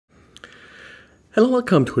Hello,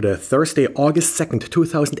 welcome to the Thursday, August 2nd,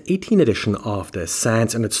 2018 edition of the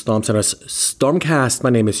SANS and Storm Center's Stormcast. My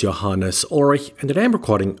name is Johannes Ulrich and today I'm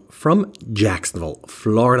recording from Jacksonville,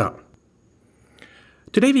 Florida.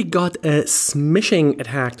 Today we got a smishing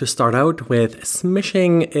attack to start out with.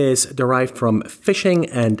 Smishing is derived from phishing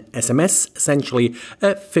and SMS, essentially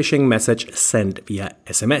a phishing message sent via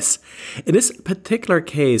SMS. In this particular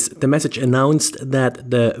case, the message announced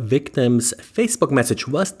that the victim's Facebook message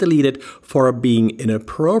was deleted for being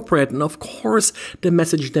inappropriate, and of course the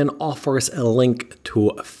message then offers a link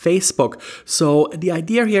to Facebook. So the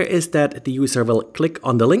idea here is that the user will click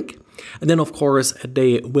on the link, and then, of course,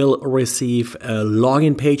 they will receive a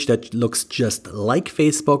login page that looks just like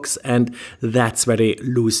Facebook's, and that's where they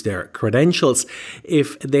lose their credentials.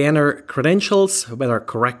 If they enter credentials, whether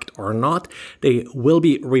correct or not, they will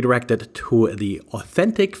be redirected to the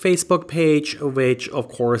authentic Facebook page, which, of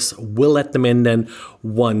course, will let them in then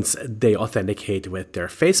once they authenticate with their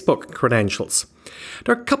Facebook credentials.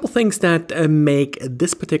 There are a couple things that make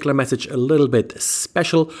this particular message a little bit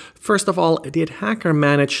special. First of all, the attacker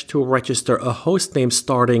managed to register a hostname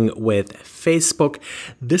starting with Facebook.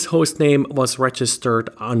 This hostname was registered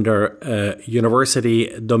under a university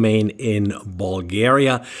domain in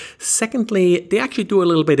Bulgaria. Secondly, they actually do a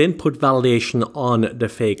little bit input validation on the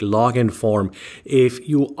fake login form. If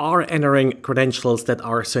you are entering credentials that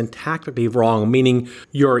are syntactically wrong, meaning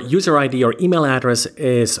your user ID or email address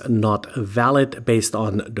is not valid based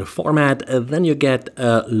on the format, then you get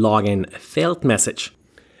a login failed message.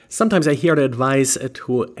 Sometimes I hear the advice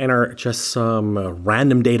to enter just some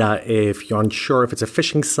random data if you're unsure if it's a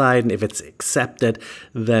phishing site, and if it's accepted,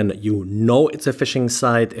 then you know it's a phishing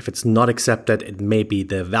site. If it's not accepted, it may be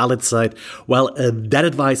the valid site. Well, that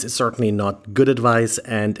advice is certainly not good advice,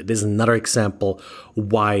 and it is another example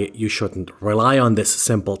why you shouldn't rely on this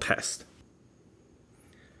simple test.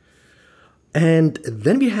 And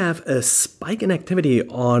then we have a spike in activity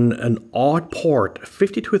on an odd port,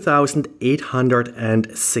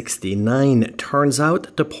 52,869. Turns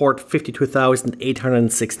out the port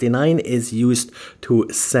 52,869 is used to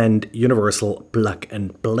send universal plug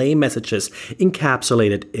and play messages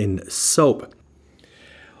encapsulated in SOAP.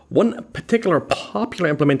 One particular popular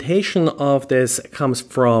implementation of this comes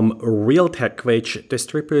from Realtek, which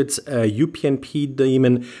distributes a UPnP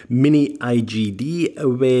daemon Mini IGD,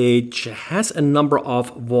 which has a number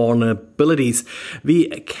of vulnerabilities. We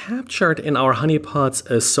captured in our honeypots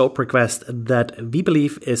a SOAP request that we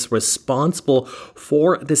believe is responsible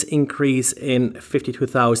for this increase in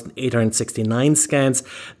 52,869 scans.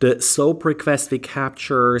 The SOAP request we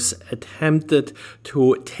captured attempted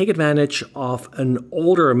to take advantage of an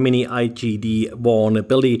older Mini IGD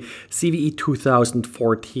vulnerability, CVE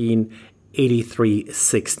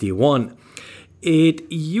 2014-8361.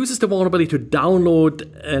 It uses the vulnerability to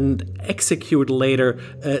download and execute later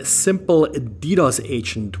a simple DDoS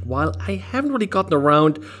agent. While I haven't really gotten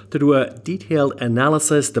around to do a detailed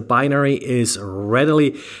analysis, the binary is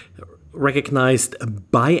readily recognized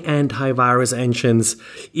by antivirus engines.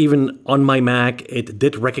 Even on my Mac, it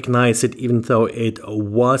did recognize it, even though it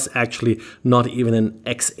was actually not even an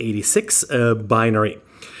x86 binary.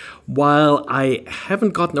 While I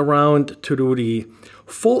haven't gotten around to do the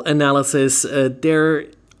full analysis, there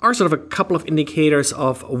are sort of a couple of indicators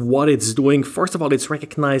of what it's doing. First of all, it's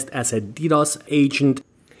recognized as a DDoS agent.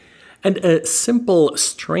 And a simple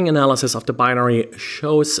string analysis of the binary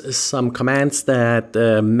shows some commands that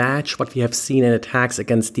match what we have seen in attacks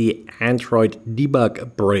against the Android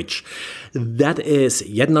debug bridge. That is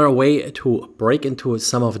yet another way to break into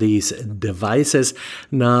some of these devices.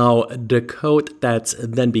 Now, the code that's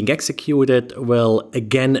then being executed will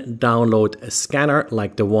again download a scanner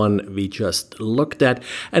like the one we just looked at,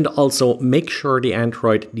 and also make sure the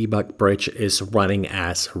Android debug bridge is running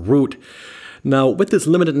as root. Now, with this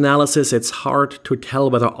limited analysis, it's hard to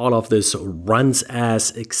tell whether all of this runs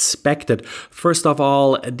as expected. First of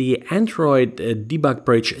all, the Android debug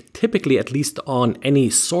bridge, typically, at least on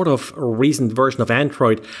any sort of recent version of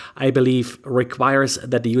Android, I believe requires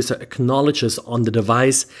that the user acknowledges on the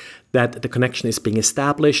device that the connection is being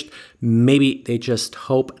established. Maybe they just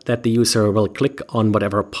hope that the user will click on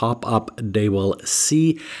whatever pop-up they will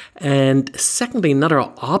see. And secondly, another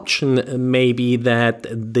option may be that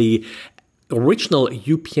the original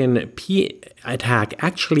UPnP attack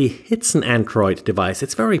actually hits an Android device,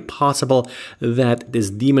 it's very possible that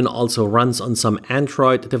this daemon also runs on some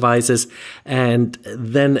Android devices, and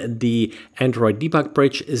then the Android debug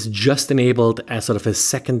bridge is just enabled as sort of a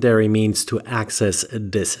secondary means to access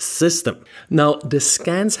this system. Now, the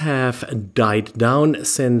scans have died down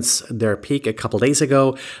since their peak a couple days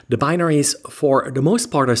ago. The binaries, for the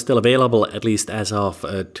most part, are still available, at least as of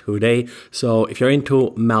today. So if you're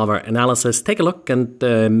into malware analysis, take a look and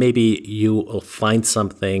maybe you will find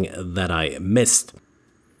something that I missed.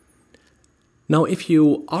 Now, if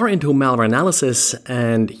you are into malware analysis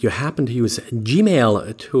and you happen to use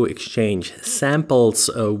Gmail to exchange samples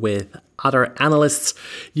with other analysts,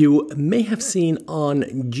 you may have seen on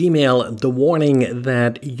Gmail the warning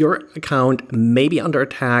that your account may be under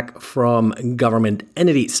attack from government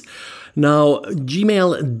entities. Now,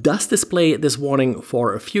 Gmail does display this warning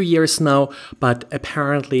for a few years now, but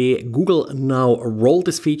apparently Google now rolled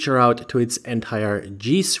this feature out to its entire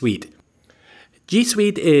G Suite. G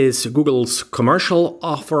Suite is Google's commercial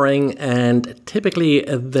offering, and typically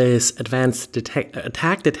this advanced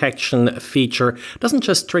attack detection feature doesn't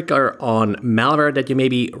just trigger on malware that you may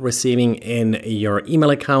be receiving in your email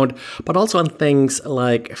account, but also on things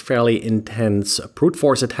like fairly intense brute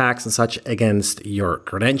force attacks and such against your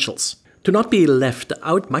credentials. To not be left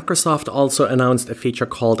out, Microsoft also announced a feature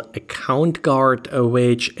called Account Guard,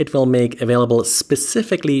 which it will make available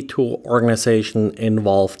specifically to organizations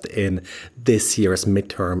involved in this year's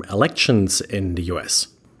midterm elections in the US.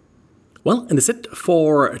 Well, and that's it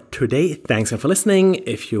for today. Thanks for listening.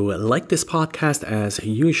 If you like this podcast, as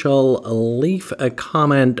usual, leave a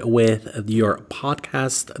comment with your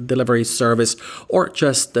podcast delivery service or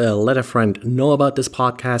just let a friend know about this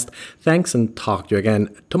podcast. Thanks, and talk to you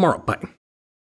again tomorrow. Bye.